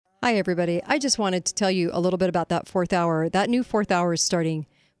Hi, everybody. I just wanted to tell you a little bit about that fourth hour. That new fourth hour is starting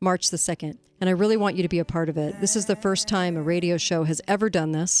March the 2nd, and I really want you to be a part of it. This is the first time a radio show has ever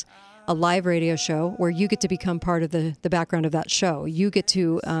done this, a live radio show where you get to become part of the background of that show. You get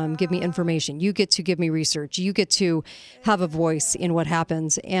to give me information. You get to give me research. You get to have a voice in what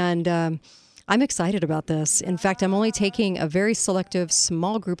happens, and I'm excited about this. In fact, I'm only taking a very selective,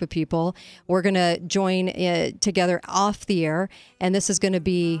 small group of people. We're going to join together off the air, and this is going to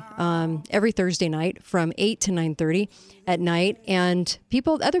be every Thursday night from 8 to 9:30 at night. And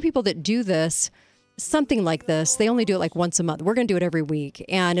other people that do this, something like this, they only do it like once a month. We're going to do it every week,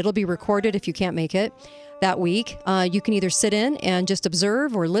 and it'll be recorded if you can't make it that week. You can either sit in and just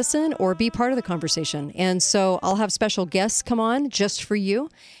observe or listen or be part of the conversation. And so I'll have special guests come on just for you,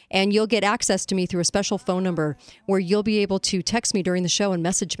 and you'll get access to me through a special phone number where you'll be able to text me during the show and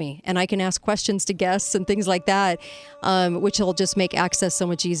message me, and I can ask questions to guests and things like that, which will just make access so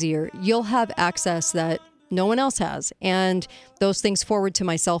much easier. You'll have access that no one else has, and those things forward to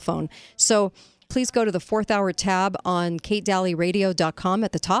my cell phone. So please go to the fourth hour tab on katedalleyradio.com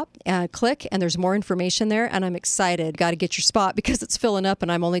at the top. Click, and there's more information there. And I'm excited. Got to get your spot because it's filling up,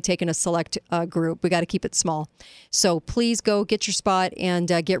 and I'm only taking a select group. We got to keep it small. So please go get your spot and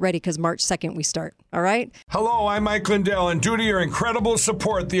get ready because March 2nd we start. All right? Hello, I'm Mike Lindell, and due to your incredible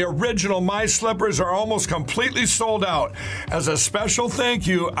support, the original My Slippers are almost completely sold out. As a special thank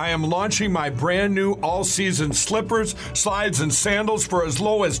you, I am launching my brand new all-season slippers, slides, and sandals for as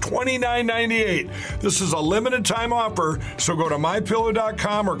low as $29.98. This is a limited time offer, so go to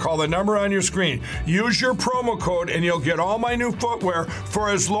mypillow.com or call the number on your screen. Use your promo code and you'll get all my new footwear for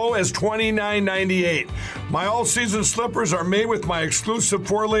as low as $29.98. My all-season slippers are made with my exclusive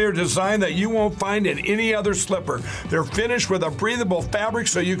 4-layer design that you won't find in any other slipper. They're finished with a breathable fabric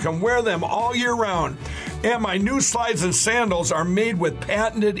so you can wear them all year round. And my new slides and sandals are made with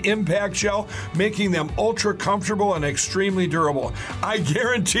patented impact gel, making them ultra comfortable and extremely durable. I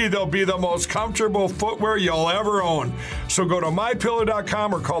guarantee they'll be the most comfortable footwear you'll ever own. So go to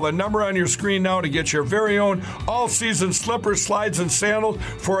mypillow.com or call the number on your screen now to get your very own all-season slippers, slides, and sandals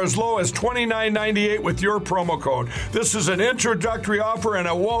for as low as $29.98 with your promo code. This is an introductory offer and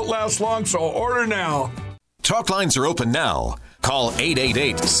it won't last long, so order now. Talk lines are open now. Call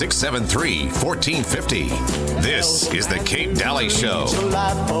 888-673-1450. This is the Kate Daly Show. It's a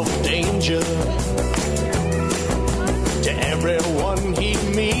life of danger. To everyone he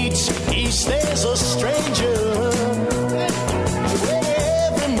meets, he stays a stranger.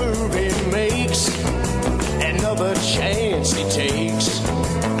 Every move he makes, another chance he takes.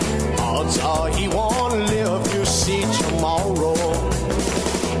 Odds are he won't live to see tomorrow.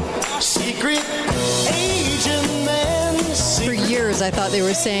 Secret Asian man. For years, I thought they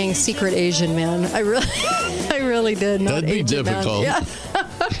were saying secret Asian man. I really did. Not That'd be Asian difficult. Man. Yeah.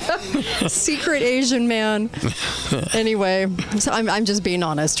 Secret Asian man. Anyway, so I'm just being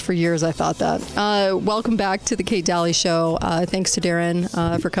honest. For years, I thought that. Welcome back to the Kate Daly Show. Thanks to Darren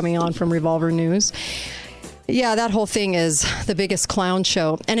for coming on from Revolver News. Yeah, that whole thing is the biggest clown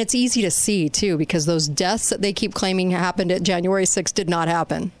show. And it's easy to see, too, because those deaths that they keep claiming happened at January 6th did not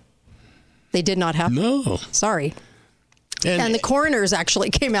happen. They did not happen. No. Sorry. And the coroners actually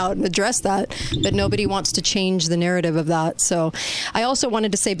came out and addressed that, but nobody wants to change the narrative of that. So I also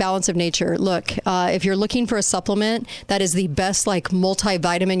wanted to say Balance of Nature. Look, if you're looking for a supplement that is the best like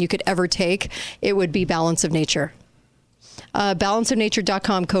multivitamin you could ever take, it would be Balance of Nature.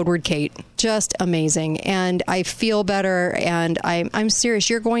 Balanceofnature.com, code word Kate. Just amazing. And I feel better, and I'm serious.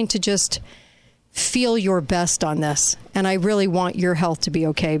 You're going to just feel your best on this. And I really want your health to be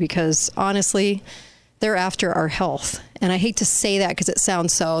okay because honestly, they're after our health. And I hate to say that because it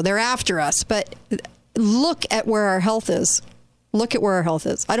sounds so. They're after us. But look at where our health is. Look at where our health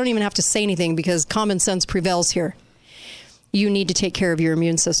is. I don't even have to say anything because common sense prevails here. You need to take care of your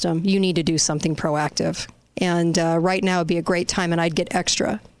immune system. You need to do something proactive. And right now would be a great time, and I'd get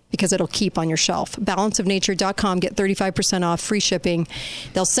extra because it'll keep on your shelf. Balanceofnature.com. Get 35% off, free shipping.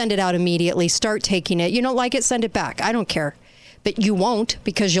 They'll send it out immediately. Start taking it. You don't like it, send it back. I don't care. But you won't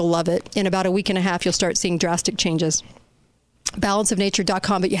because you'll love it. In about a week and a half, you'll start seeing drastic changes.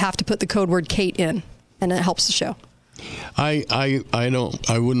 Balanceofnature.com, but you have to put the code word Kate in, and it helps the show. I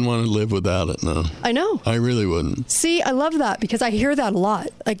wouldn't want to live without it, no. I know. I really wouldn't. See, I love that because I hear that a lot.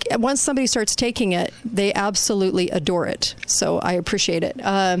 Like once somebody starts taking it, they absolutely adore it. So I appreciate it.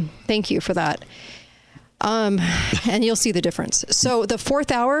 Thank you for that. And you'll see the difference. So the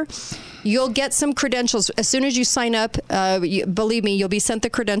fourth hour, you'll get some credentials. As soon as you sign up, believe me, you'll be sent the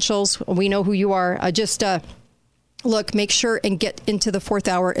credentials. We know who you are. Look, make sure and get into the 4th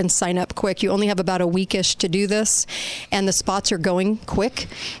hour and sign up quick. You only have about a weekish to do this, and the spots are going quick.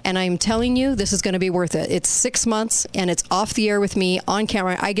 And I'm telling you, this is going to be worth it. It's 6 months, and it's off the air with me on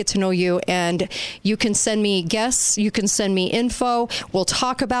camera. I get to know you, and you can send me guests. You can send me info. We'll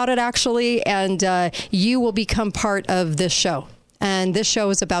talk about it, actually, and you will become part of this show. And this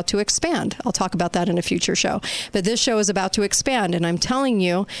show is about to expand. I'll talk about that in a future show. But this show is about to expand. And I'm telling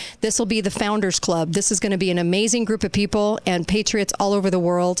you, this will be the Founders Club. This is going to be an amazing group of people. And patriots all over the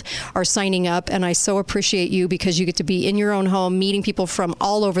world are signing up. And I so appreciate you because you get to be in your own home, meeting people from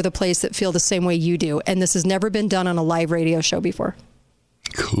all over the place that feel the same way you do. And this has never been done on a live radio show before.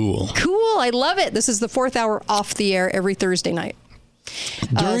 Cool. I love it. This is the 4th hour off the air every Thursday night.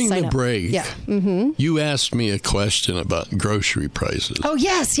 During the break, yeah. You asked me a question about grocery prices. Oh,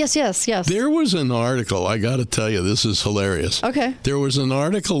 yes. There was an article, I got to tell you, this is hilarious. Okay. There was an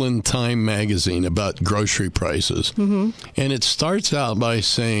article in Time magazine about grocery prices, and it starts out by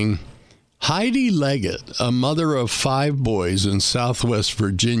saying, Heidi Leggett, a mother of 5 boys in Southwest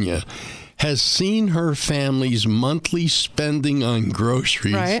Virginia, has seen her family's monthly spending on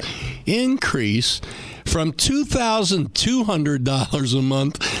groceries increase from $2,200 a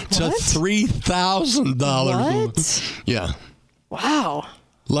month to $3,000 a month. Yeah. Wow.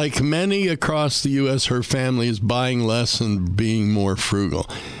 Like many across the U.S., her family is buying less and being more frugal.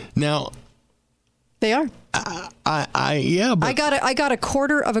 Now, they are. But I got a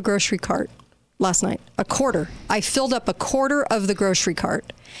quarter of a grocery cart last night. A quarter. I filled up a quarter of the grocery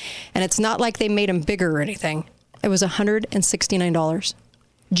cart. And it's not like they made them bigger or anything. It was $169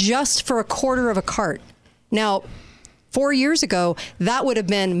 just for a quarter of a cart. Now, 4 years ago, that would have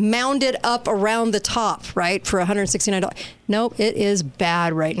been mounded up around the top, right, for $169. Nope, it is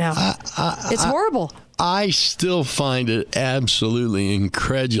bad right now. It's horrible. I still find it absolutely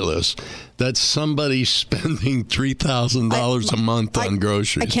incredulous that somebody's spending $3,000 a month on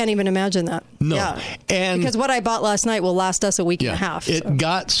groceries. I can't even imagine that. No. Yeah. And because what I bought last night will last us a week and a half. It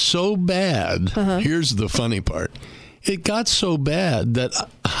got so bad. Here's the funny part. It got so bad that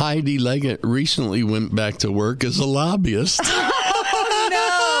Heidi Leggett recently went back to work as a lobbyist. Oh,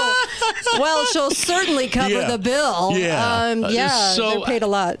 no. Well, she'll certainly cover the bill. Yeah. So they're paid a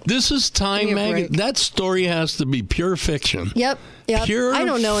lot. This is Time magazine. That story has to be pure fiction. Yep. Pure I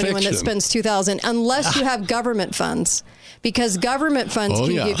don't know anyone that fiction. spends $2,000 unless you have government funds. Because government funds can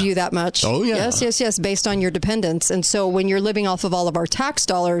give you that much. Oh, yeah. Yes, based on your dependents. And so when you're living off of all of our tax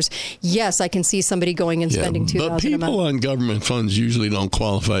dollars, yes, I can see somebody going and spending $2,000 a month. But people on government funds usually don't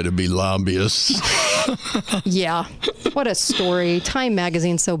qualify to be lobbyists. Yeah. What a story. Time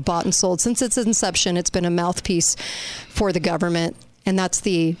magazine's so bought and sold. Since its inception, it's been a mouthpiece for the government. And that's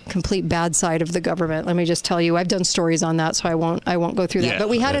the complete bad side of the government. Let me just tell you, I've done stories on that, so I won't go through that. Yeah, but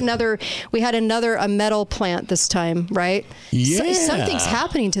we had another a metal plant this time, right? Yeah. Something's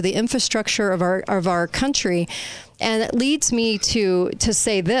happening to the infrastructure of our country, and it leads me to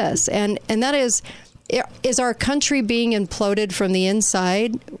say this, and that is our country being imploded from the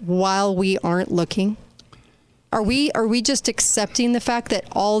inside while we aren't looking? Are we just accepting the fact that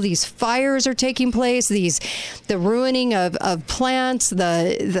all these fires are taking place, the ruining of plants,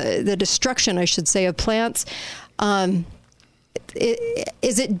 the destruction, I should say, of plants?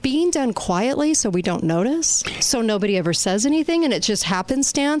 Is it being done quietly so we don't notice? So nobody ever says anything and it just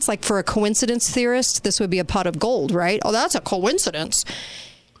happenstance? Like for a coincidence theorist, this would be a pot of gold, right? Oh, that's a coincidence.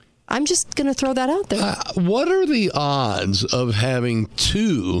 I'm just going to throw that out there. What are the odds of having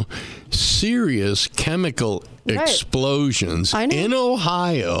 2 serious chemical explosions in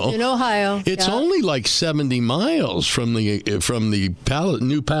Ohio? In Ohio, it's only like 70 miles from the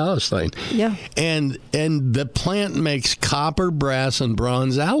New Palestine. Yeah, and the plant makes copper, brass, and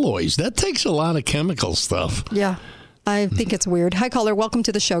bronze alloys. That takes a lot of chemical stuff. Yeah, I think it's weird. Hi, caller. Welcome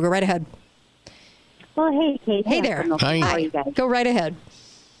to the show. Go right ahead. Well, hey, Kate. Hey there. Hi. How are you guys? Go right ahead.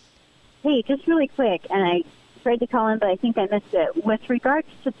 Hey, just really quick, and I tried to call in, but I think I missed it. With regards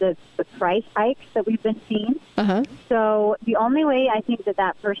to the price hikes that we've been seeing, so the only way I think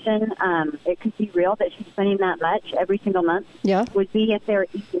that person, it could be real that she's spending that much every single month, would be if they're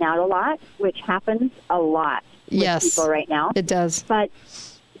eating out a lot, which happens a lot with people right now. It does. But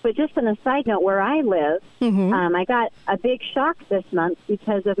just on a side note, where I live, I got a big shock this month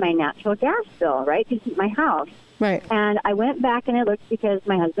because of my natural gas bill, right, to heat my house. Right. And I went back and I looked because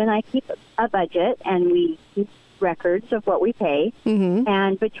my husband and I keep a budget and we keep records of what we pay.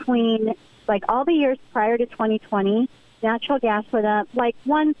 And between like all the years prior to 2020, natural gas went up like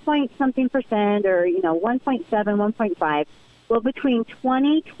 1-point-something% or, 1.7, 1.5. Well, between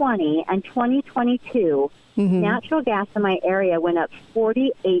 2020 and 2022, natural gas in my area went up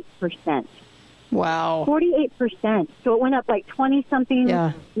 48%. Wow. 48%. So it went up like 20-something,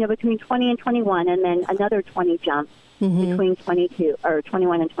 between 20 and 21, and then another 20 jump between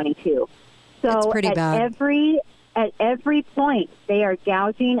 21 and 22. So it's pretty bad. At every point, they are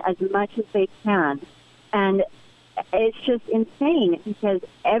gouging as much as they can. And it's just insane because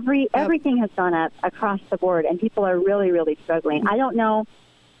everything has gone up across the board, and people are really, really struggling. I don't know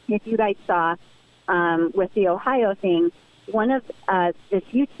if you guys saw with the Ohio thing, one of this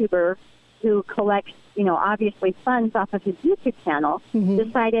YouTuber who collects, obviously funds off of his YouTube channel,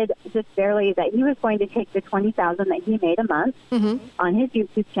 decided just barely that he was going to take the $20,000 that he made a month on his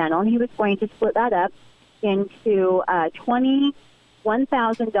YouTube channel, and he was going to split that up into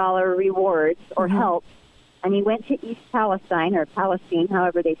 $21,000 rewards or help. And he went to East Palestine, or Palestine,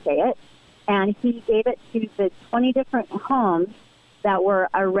 however they say it, and he gave it to the 20 different homes that were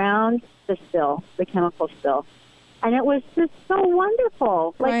around the spill, the chemical spill. And it was just so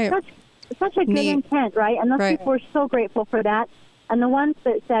wonderful. Like, such a good intent, right? And those people were so grateful for that. And the ones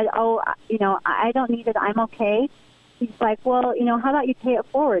that said, I don't need it, I'm okay, he's like, well, how about you pay it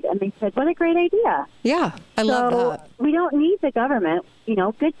forward? And they said, what a great idea. Yeah, I love that. We don't need the government.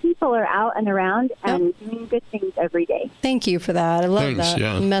 Good people are out and around and doing good things every day. Thank you for that. I love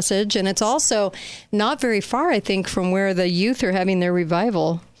that message. And it's also not very far, I think, from where the youth are having their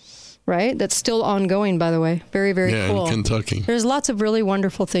revival, right? That's still ongoing, by the way. Very, very cool. Yeah, in Kentucky. There's lots of really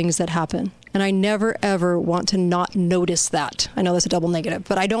wonderful things that happen. And I never, ever want to not notice that. I know that's a double negative,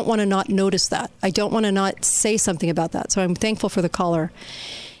 but I don't want to not notice that. I don't want to not say something about that. So I'm thankful for the caller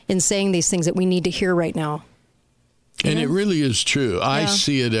in saying these things that we need to hear right now. And it really is true. Yeah. I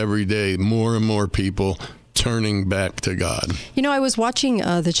see it every day. More and more people turning back to God. I was watching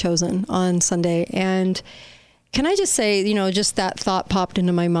The Chosen on Sunday, and can I just say, just that thought popped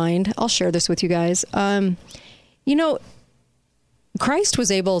into my mind. I'll share this with you guys. Christ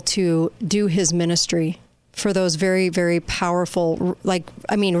was able to do his ministry for those very, very powerful,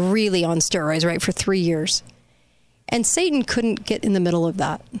 really on steroids, right, for 3 years. And Satan couldn't get in the middle of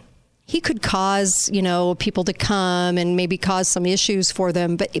that. He could cause, people to come and maybe cause some issues for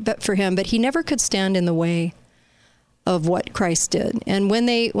them, but for him, but he never could stand in the way of what Christ did. And when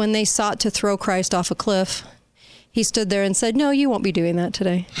they sought to throw Christ off a cliff, he stood there and said, no, you won't be doing that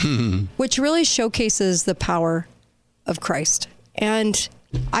today, which really showcases the power of Christ. And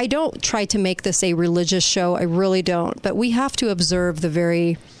I don't try to make this a religious show. I really don't. But we have to observe the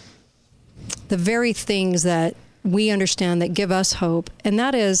very things that we understand that give us hope. And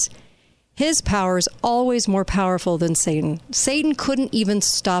that is, his power is always more powerful than Satan. Satan couldn't even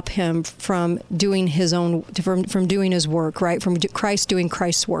stop him from doing from doing his work, right? From Christ doing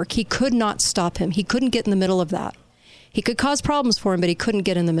Christ's work. He could not stop him. He couldn't get in the middle of that. He could cause problems for him, but he couldn't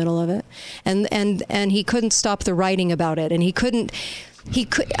get in the middle of it. And he couldn't stop the writing about it. And he can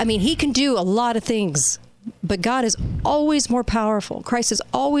do a lot of things, but God is always more powerful. Christ is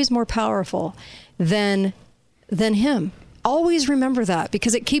always more powerful than him. Always remember that,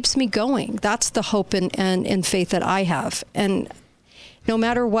 because it keeps me going. That's the hope and faith that I have. And no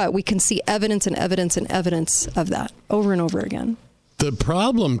matter what, we can see evidence and evidence and evidence of that over and over again. The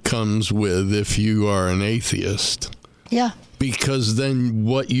problem comes with if you are an atheist. Yeah. Because then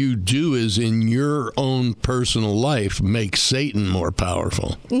what you do is, in your own personal life, make Satan more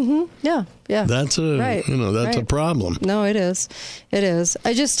powerful. Mm-hmm. Yeah. Yeah. That's a problem. No, it is. It is.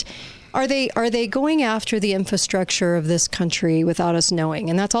 Are they going after the infrastructure of this country without us knowing?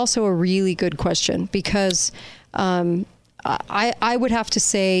 And that's also a really good question, because I would have to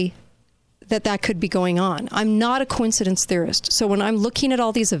say that could be going on. I'm not a coincidence theorist. So when I'm looking at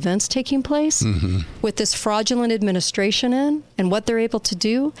all these events taking place with this fraudulent administration in and what they're able to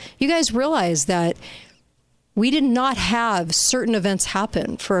do, you guys realize that we did not have certain events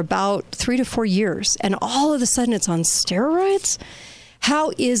happen for about 3 to 4 years. And all of a sudden it's on steroids.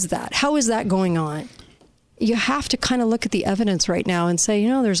 How is that? How is that going on? You have to kind of look at the evidence right now and say,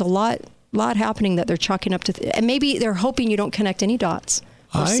 there's a lot happening that they're chalking up to, and maybe they're hoping you don't connect any dots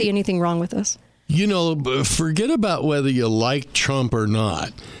or see anything wrong with us. Forget about whether you like Trump or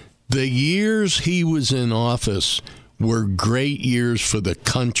not. The years he was in office were great years for the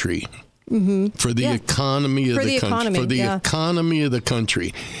country. For the economy of the country. For the economy of the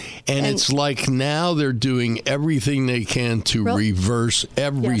country. And it's like now they're doing everything they can to reverse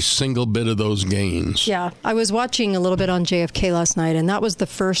every single bit of those gains. Yeah. I was watching a little bit on JFK last night, and that was the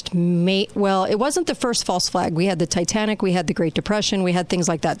first it wasn't the first false flag. We had the Titanic, we had the Great Depression, we had things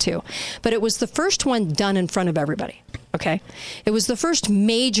like that too. But it was the first one done in front of everybody. Okay. It was the first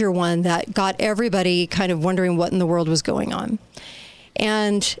major one that got everybody kind of wondering what in the world was going on.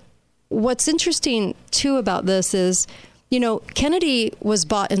 And what's interesting too about this is Kennedy was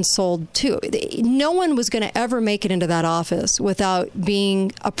bought and sold too. No one was going to ever make it into that office without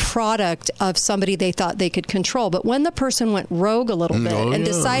being a product of somebody they thought they could control. But when the person went rogue a little bit and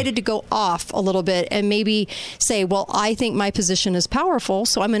decided to go off a little bit and maybe say, well, I think my position is powerful,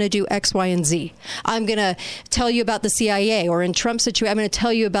 so I'm going to do X, Y, and Z. I'm going to tell you about the CIA, or in Trump's situation, I'm going to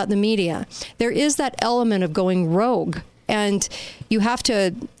tell you about the media. There is that element of going rogue. And you have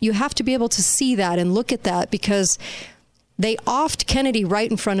to be able to see that and look at that, because they offed Kennedy right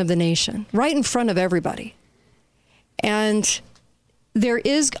in front of the nation, right in front of everybody. And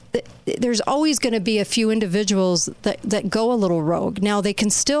there's always going to be a few individuals that go a little rogue. Now, they can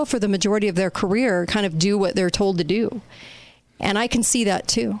still, for the majority of their career, kind of do what they're told to do. And I can see that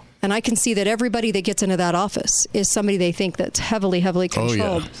too. And I can see that everybody that gets into that office is somebody they think that's heavily, heavily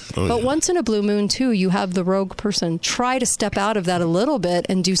controlled. But once in a blue moon, too, you have the rogue person. Try to step out of that a little bit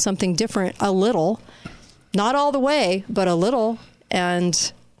and do something different a little. Not all the way, but a little.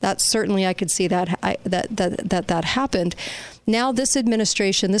 And that certainly, I could see that happened. Now this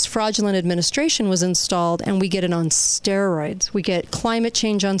administration, this fraudulent administration was installed, and we get it on steroids. We get climate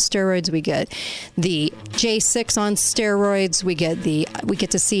change on steroids. We get the J6 on steroids. We get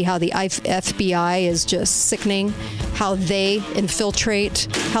to see how the FBI is just sickening, how they infiltrate,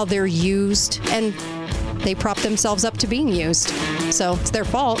 how they're used, and they prop themselves up to being used. So it's their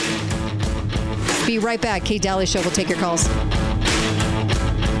fault. Be right back. Kate Daly Show. We'll take your calls.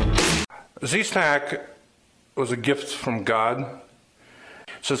 Z-Stack was a gift from God.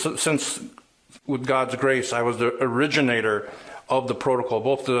 Since with God's grace, I was the originator of the protocol,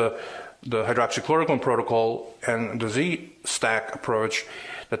 both the hydroxychloroquine protocol and the Z-Stack approach,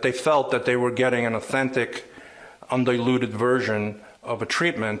 that they felt that they were getting an authentic, undiluted version of a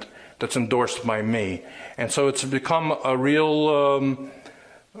treatment that's endorsed by me. And so it's become a real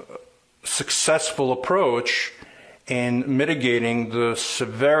successful approach in mitigating the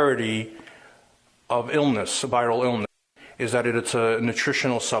severity of illness, viral illness, is that it's a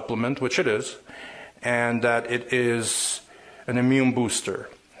nutritional supplement, which it is, and that it is an immune booster.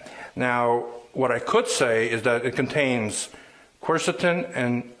 Now, what I could say is that it contains quercetin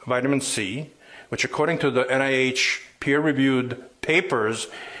and vitamin C, which according to the NIH peer-reviewed papers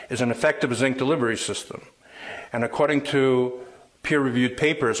is an effective zinc delivery system. And according to peer-reviewed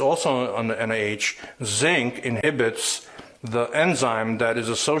papers also on the NIH, zinc inhibits the enzyme that is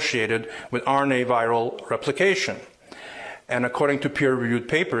associated with RNA viral replication. And according to peer-reviewed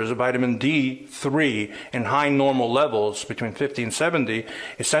papers, vitamin D3 in high normal levels between 50 and 70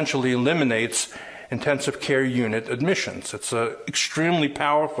 essentially eliminates intensive care unit admissions. It's an extremely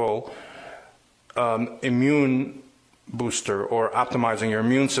powerful immune booster, or optimizing your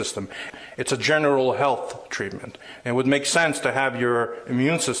immune system. It's a general health treatment. And it would make sense to have your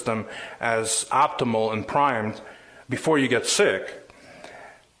immune system as optimal and primed before you get sick.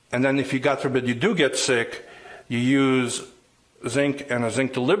 And then if you, God forbid, you do get sick, you use zinc and a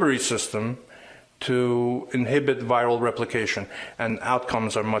zinc delivery system to inhibit viral replication, and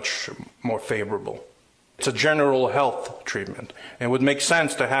outcomes are much more favorable. It's a general health treatment. And it would make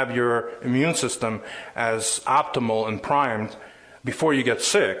sense to have your immune system as optimal and primed before you get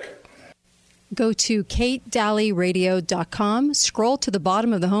sick. Go to KateDalyRadio.com, scroll to the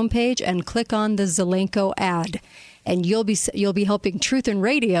bottom of the homepage, and click on the Zelenko ad. And you'll be helping Truth in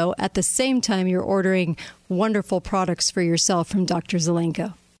Radio at the same time you're ordering wonderful products for yourself from Dr.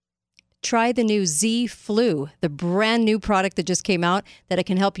 Zelenko. Try the new Z Flu, the brand new product that just came out, that it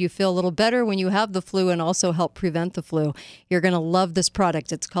can help you feel a little better when you have the flu and also help prevent the flu. You're going to love this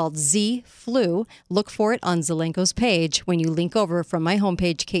product. It's called Z Flu. Look for it on Zelenko's page when you link over from my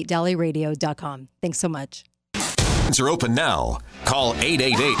homepage, KateDalyRadio.com. Thanks so much. Are open now. Call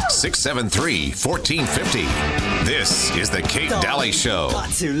 888-673-1450. This is the Kate Daly Show.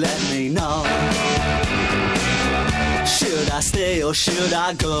 Got to let me know. Should I stay or should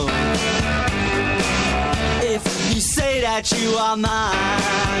I go? If you say that you are mine,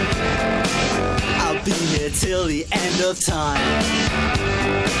 I'll be here till the end of time.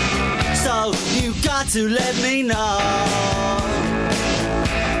 So you got to let me know.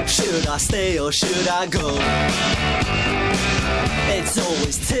 Should I stay or should I go? It's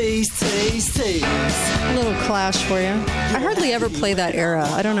always tease, tease, tease. A little Clash for you. I hardly ever play that era.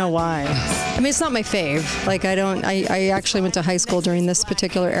 I don't know why. I mean, it's not my fave. Like, I actually went to high school during this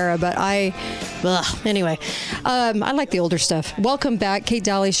particular era, but anyway. I like the older stuff. Welcome back, Kate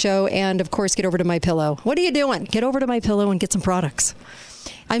Daly Show, and of course, get over to MyPillow. What are you doing? Get over to MyPillow and get some products.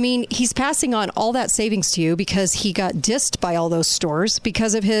 I mean, he's passing on all that savings to you because he got dissed by all those stores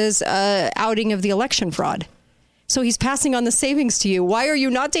because of his outing of the election fraud. So he's passing on the savings to you. Why are you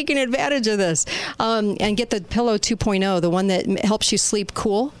not taking advantage of this? And get the Pillow 2.0, the one that helps you sleep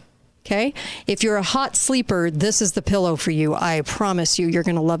cool. Okay. If you're a hot sleeper, this is the pillow for you. I promise you, you're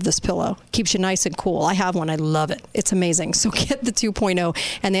going to love this pillow. Keeps you nice and cool. I have one. I love it. It's amazing. So get the 2.0.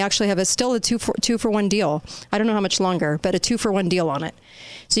 And they actually have still a two for one deal. I don't know how much longer, but a 2-for-1 deal on it.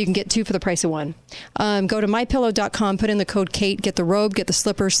 So you can get 2 for the price of 1. Go to mypillow.com, put in the code Kate, get the robe, get the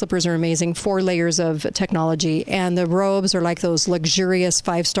slippers. Slippers are amazing. 4 layers of technology. And the robes are like those luxurious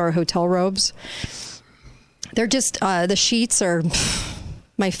 5-star hotel robes. They're just, the sheets are...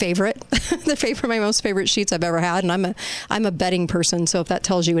 my favorite, my most favorite sheets I've ever had. And I'm a bedding person. So if that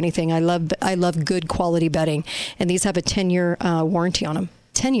tells you anything, I love good quality bedding. And these have a 10-year warranty on them.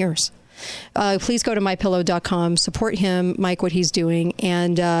 10 years. Please go to mypillow.com, support him, Mike, what he's doing.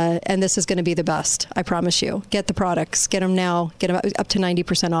 And this is going to be the best. I promise you. Get the products, get them now, get them up to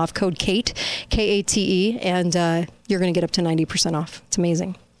 90% off. Code Kate, Kate, and you're going to get up to 90% off. It's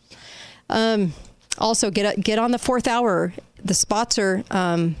amazing. Also get on the 4th hour. The spots are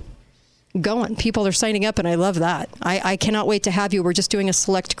going. People are signing up, and I love that. I cannot wait to have you. We're just doing a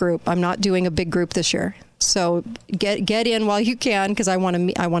select group. I'm not doing a big group this year. So get in while you can, because I want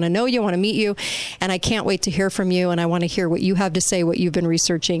to know you, I want to meet you, and I can't wait to hear from you, and I want to hear what you have to say, what you've been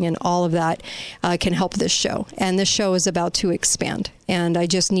researching, and all of that can help this show. And this show is about to expand, and I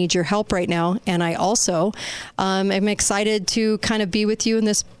just need your help right now. And I also am excited to kind of be with you in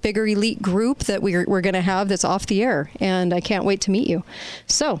this bigger elite group that we're going to have that's off the air, and I can't wait to meet you.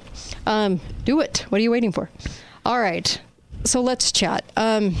 So do it. What are you waiting for? All right. So let's chat.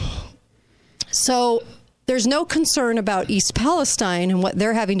 So there's no concern about East Palestine and what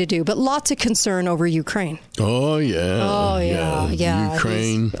they're having to do, but lots of concern over Ukraine. Oh, yeah.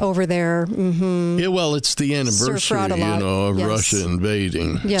 Ukraine. He's over there. Mm-hmm. Yeah, well, it's the anniversary, of yes. Russia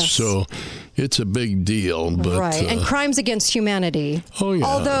invading. Yes. So it's a big deal. But, right. And crimes against humanity. Oh, yeah.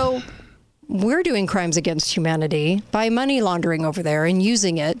 Although we're doing crimes against humanity by money laundering over there and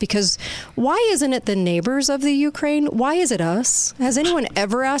using it, because why isn't it the neighbors of the Ukraine? Why is it us? Has anyone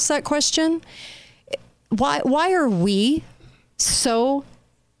ever asked that question? Why are we so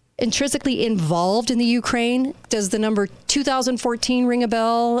intrinsically involved in the Ukraine? Does the number 2014 ring a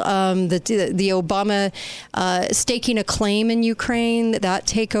bell? The Obama staking a claim in Ukraine, that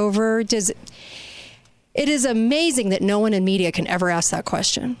takeover? It is amazing that no one in media can ever ask that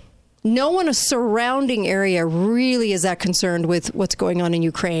question. No one in a surrounding area really is that concerned with what's going on in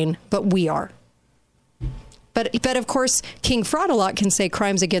Ukraine, but we are. But of course, King Fraud-A-Lot can say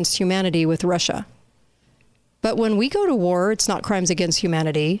crimes against humanity with Russia. But when we go to war, it's not crimes against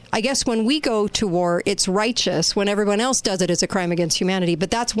humanity. I guess when we go to war, it's righteous. When everyone else does it, it's a crime against humanity. But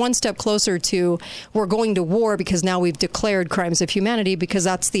that's one step closer to we're going to war because now we've declared crimes of humanity, because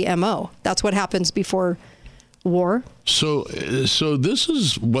that's the MO. That's what happens before war. So this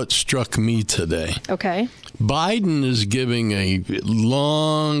is what struck me today. Okay. Biden is giving a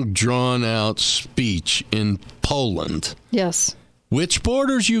long, drawn-out speech in Poland. Yes. Which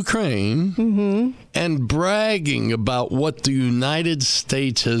borders Ukraine, mm-hmm. and bragging about what the United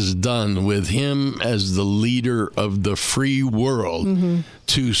States has done with him as the leader of the free world mm-hmm.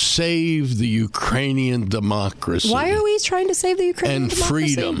 to save the Ukrainian democracy. Why are we trying to save the Ukrainian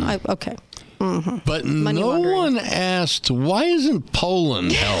democracy? Freedom. Okay. Mm-hmm. But no one asked, why isn't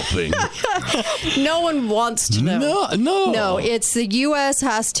Poland helping? No one wants to know. No. It's the U.S.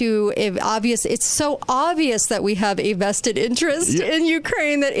 has to, it's so obvious that we have a vested interest in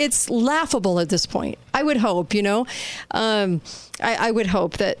Ukraine that it's laughable at this point. I would hope, I would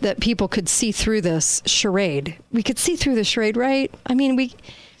hope that people could see through this charade. We could see through the charade, right? I mean,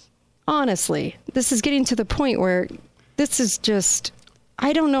 honestly, this is getting to the point where this is just...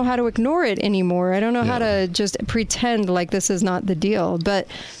 I don't know how to ignore it anymore. I don't know how to just pretend like this is not the deal. But,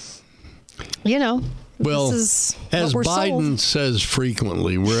 well, this is as what we're Biden sold. says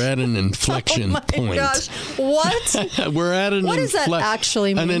frequently, we're at an inflection point. Oh, my gosh. What? We're at an What does that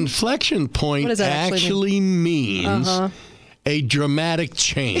actually mean? An inflection point actually means a dramatic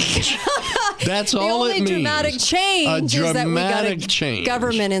change. That's all it means. The only dramatic change is that we got a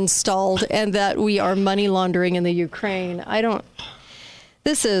government installed and that we are money laundering in the Ukraine.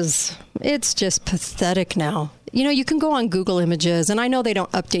 It's just pathetic now. You can go on Google Images, and I know they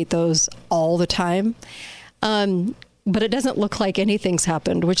don't update those all the time, but it doesn't look like anything's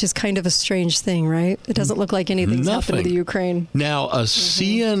happened, which is kind of a strange thing, right? It doesn't look like anything's happened to the Ukraine. Now, a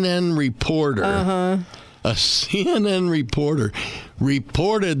CNN reporter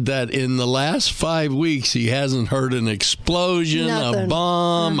reported that in the last 5 weeks, he hasn't heard an explosion, Nothing. a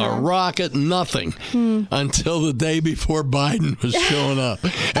bomb, a rocket, nothing until the day before Biden was showing up.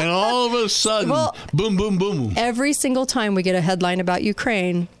 And all of a sudden, boom, boom, boom. Every single time we get a headline about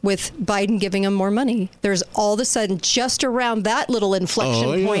Ukraine with Biden giving him more money, there's all of a sudden, just around that little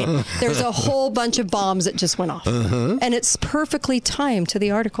inflection point, there's a whole bunch of bombs that just went off. And it's perfectly timed to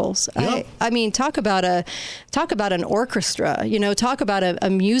the articles. Yep. I mean, talk about an orchestra, talk about a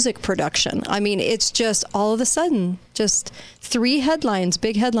music production. I mean, it's just all of a sudden, just 3 headlines,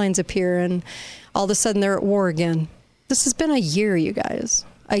 big headlines appear, and all of a sudden they're at war again. This has been a year, you guys.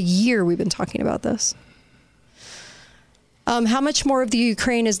 A year we've been talking about this. How much more of the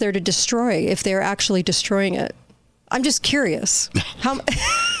Ukraine is there to destroy if they're actually destroying it? I'm just curious.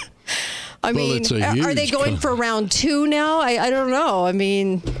 I mean, are they going for round 2 now? I don't know. I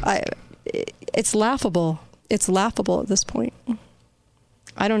mean, it's laughable. It's laughable at this point.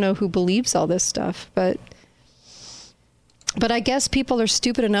 I don't know who believes all this stuff, but I guess people are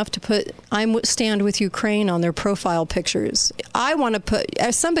stupid enough to put "I stand with Ukraine" on their profile pictures. I want to put,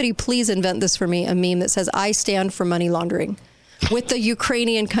 somebody please invent this for me, a meme that says "I stand for money laundering" with the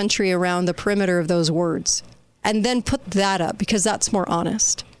Ukrainian country around the perimeter of those words, and then put that up, because that's more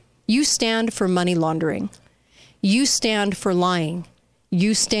honest. You stand for money laundering. You stand for lying.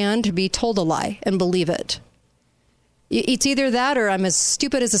 You stand to be told a lie and believe it. It's either that or I'm as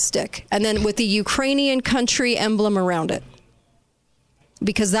stupid as a stick. And then with the Ukrainian country emblem around it.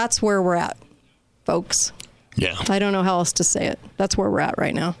 Because that's where we're at, folks. Yeah. I don't know how else to say it. That's where we're at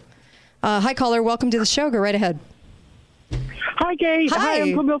right now. Hi, caller. Welcome to the show. Go right ahead. Hi, Kate. Hi,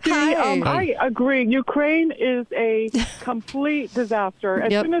 Uncle Milty. Hi. I agree. Ukraine is a complete disaster.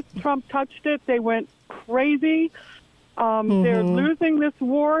 As soon as Trump touched it, they went crazy. They're losing this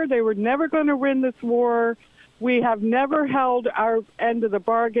war. They were never going to win this war. We have never held our end of the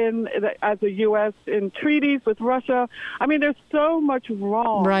bargain as a U.S. in treaties with Russia. I mean, there's so much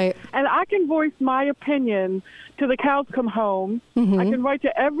wrong. Right. And I can voice my opinion till the cows come home. I can write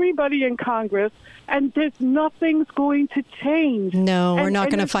to everybody in Congress, and there's nothing's going to change. No, we're not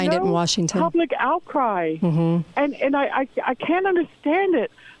going to find it in Washington. Public outcry. And I can't understand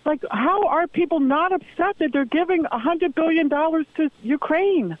it. Like, how are people not upset that they're giving $100 billion to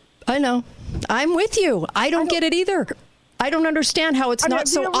Ukraine? I know. I'm with you. I don't get it either. I don't understand how it's not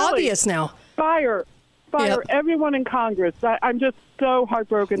so obvious now. Fire everyone in Congress. I'm just so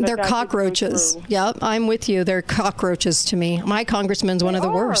heartbroken. They're cockroaches. Yep, I'm with you. They're cockroaches to me. My congressman's one of the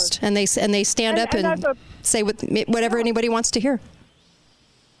worst, and they stand up and say whatever anybody wants to hear.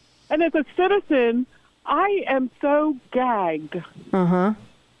 And as a citizen, I am so gagged. And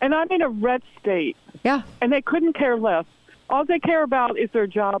I'm in a red state. Yeah. And they couldn't care less. All they care about is their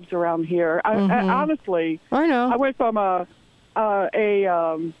jobs around here. I honestly, I know. I went from a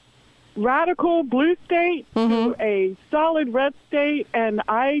radical blue state to a solid red state, and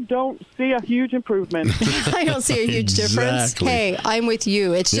I don't see a huge improvement. I don't see a huge difference. Hey, I'm with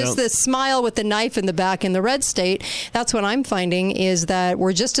you. It's just the smile with the knife in the back in the red state. That's what I'm finding, is that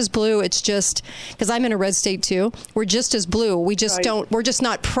we're just as blue. It's just because I'm in a red state too. We're just as blue. We just we're just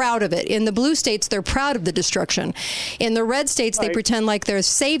not proud of it. In the blue states, they're proud of the destruction. In the red states, they pretend like they're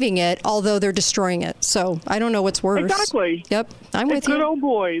saving it, although they're destroying it. So I don't know what's worse. Exactly. Yep. I'm with you. Good old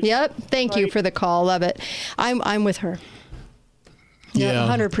boys. Yep. Thank you for the call. Love it. I'm with her. Yeah,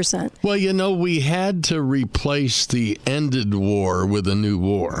 100%. Well, we had to replace the ended war with a new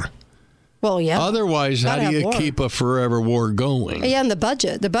war. Well, yeah. Otherwise, how do you keep a forever war going? Yeah, and the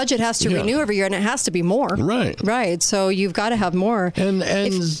budget has to renew every year, and it has to be more. Right. So you've got to have more. And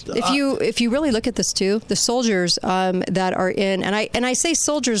if you really look at this too, the soldiers that are in, and I say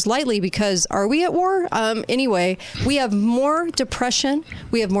soldiers lightly because are we at war? Anyway, we have more depression,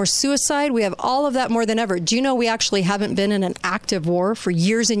 we have more suicide, we have all of that more than ever. Do you know we actually haven't been in an active war for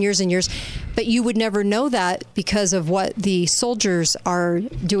years and years and years? But you would never know that because of what the soldiers are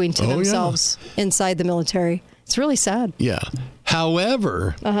doing to themselves inside the military. It's really sad. Yeah.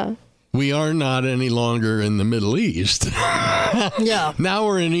 However, we are not any longer in the Middle East. Yeah. Now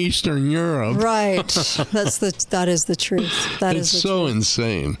we're in Eastern Europe. Right. That is the truth. It's so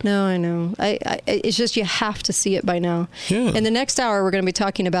insane. No, I know. It's just you have to see it by now. Yeah. In the next hour, we're going to be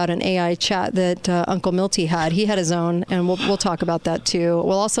talking about an AI chat that Uncle Milty had. He had his own, and we'll talk about that too.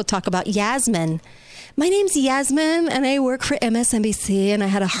 We'll also talk about Yasmin. My name's Yasmin, and I work for MSNBC, and I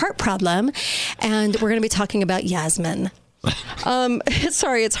had a heart problem, and we're going to be talking about Yasmin.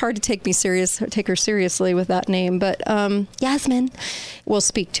 Sorry, it's hard to take her seriously with that name, but Yasmin will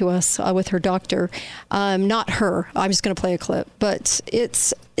speak to us with her doctor. Not her. I'm just going to play a clip, but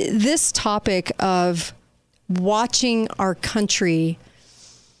it's this topic of watching our country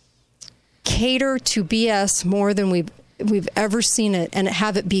cater to BS more than we've ever seen it, and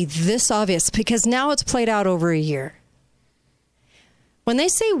have it be this obvious, because now it's played out over a year. When they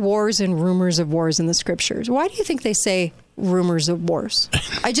say wars and rumors of wars in the scriptures, why do you think they say rumors of wars?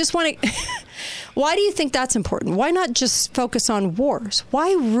 I just want to... Why do you think that's important? Why not just focus on wars?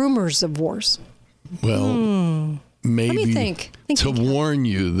 Why rumors of wars? Well, maybe Let me think. to warn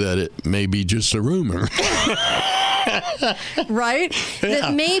you that it may be just a rumor. Right? Yeah.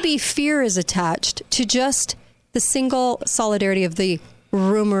 That maybe fear is attached to just the single solidarity of the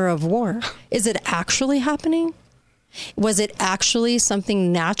rumor of war. Is it actually happening? Was it actually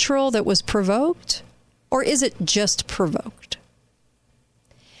something natural that was provoked? Or is it just provoked?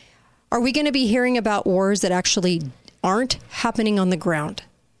 Are we going to be hearing about wars that actually aren't happening on the ground?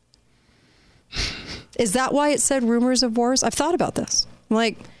 Is that why it said rumors of wars? I've thought about this. I'm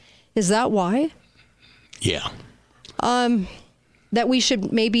like, is that why? Yeah. That we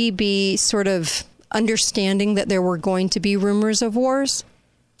should maybe be sort of understanding that there were going to be rumors of wars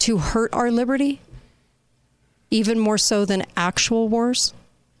to hurt our liberty, even more so than actual wars?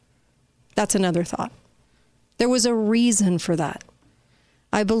 That's another thought. There was a reason for that.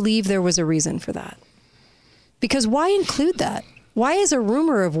 I believe there was a reason for that. Because why include that? Why is a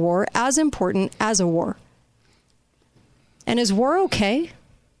rumor of war as important as a war? And is war okay?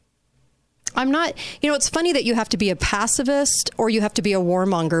 I'm not, it's funny that you have to be a pacifist or you have to be a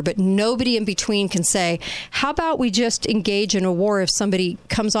warmonger, but nobody in between can say, how about we just engage in a war if somebody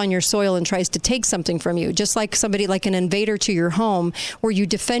comes on your soil and tries to take something from you? Just like somebody, like an invader to your home, where you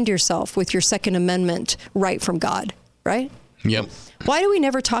defend yourself with your Second Amendment right from God, right? Yep. Why do we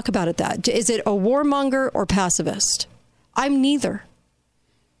never talk about it that? Is it a warmonger or pacifist? I'm neither.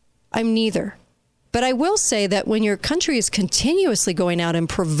 But I will say that when your country is continuously going out and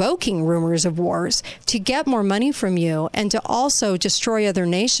provoking rumors of wars to get more money from you and to also destroy other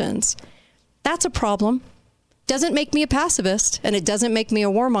nations, that's a problem. Doesn't make me a pacifist, and it doesn't make me a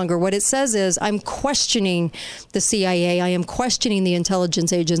warmonger. What it says is I'm questioning the CIA. I am questioning the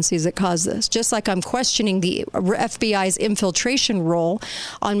intelligence agencies that caused this, just like I'm questioning the FBI's infiltration role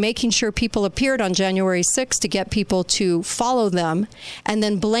on making sure people appeared on January 6th to get people to follow them and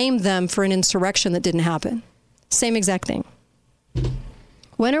then blame them for an insurrection that didn't happen. Same exact thing.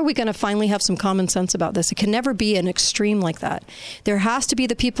 When are we going to finally have some common sense about this? It can never be an extreme like that. There has to be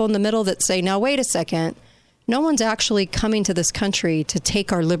the people in the middle that say, now, wait a second. No one's actually coming to this country to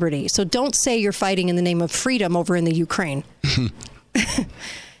take our liberty. So don't say you're fighting in the name of freedom over in the Ukraine.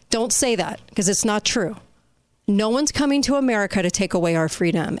 Don't say that, because it's not true. No one's coming to America to take away our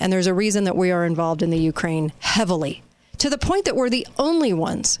freedom. And there's a reason that we are involved in the Ukraine heavily, to the point that we're the only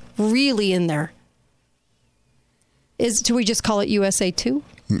ones really in there. Do we just call it USA 2?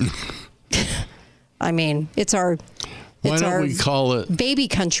 I mean, it's our... Why don't we call it baby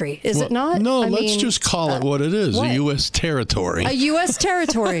country? Is it not? No, let's just call it what it is, a U.S. territory. A U.S.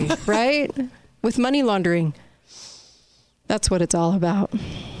 territory, right? With money laundering. That's what it's all about.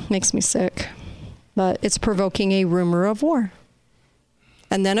 Makes me sick. But it's provoking a rumor of war.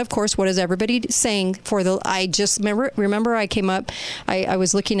 And then, of course, what is everybody saying I just remember I came up, I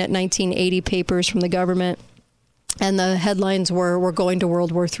was looking at 1980 papers from the government, and the headlines were, we're going to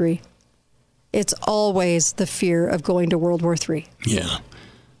World War III. It's always the fear of going to World War III. Yeah.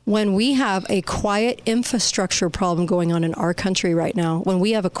 When we have a quiet infrastructure problem going on in our country right now, when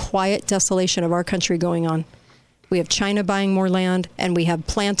we have a quiet desolation of our country going on, we have China buying more land, and we have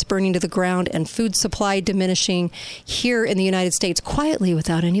plants burning to the ground and food supply diminishing here in the United States quietly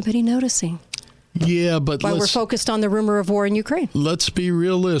without anybody noticing. Yeah, but while we're focused on the rumor of war in Ukraine. Let's be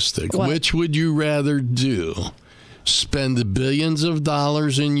realistic. What? Which would you rather do? Spend the billions of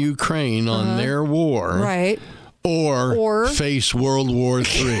dollars in Ukraine on their war, right? Or face World War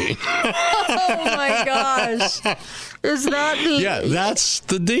III. Oh my gosh! Is that the? Yeah, that's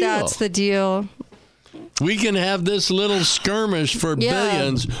the deal. That's the deal. We can have this little skirmish for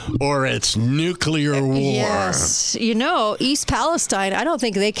billions, or it's nuclear war. Yes. East Palestine, I don't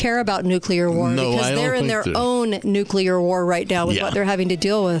think they care about nuclear war, because they're in their own nuclear war right now with what they're having to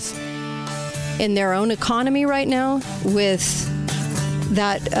deal with in their own economy right now with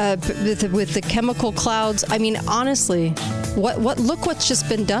that, with the chemical clouds. I mean, honestly, look what's just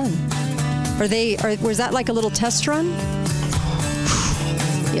been done. Was that like a little test run?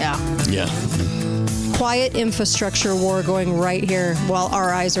 Yeah. Yeah. Quiet infrastructure war going right here while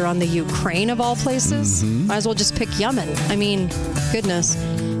our eyes are on the Ukraine of all places. Mm-hmm. Might as well just pick Yemen. I mean, goodness.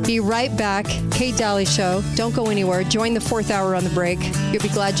 Be right back. Kate Daly Show. Don't go anywhere. Join the 4th hour on the break. You'll be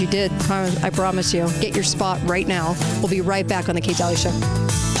glad you did. I promise you. Get your spot right now. We'll be right back on the Kate Daly Show.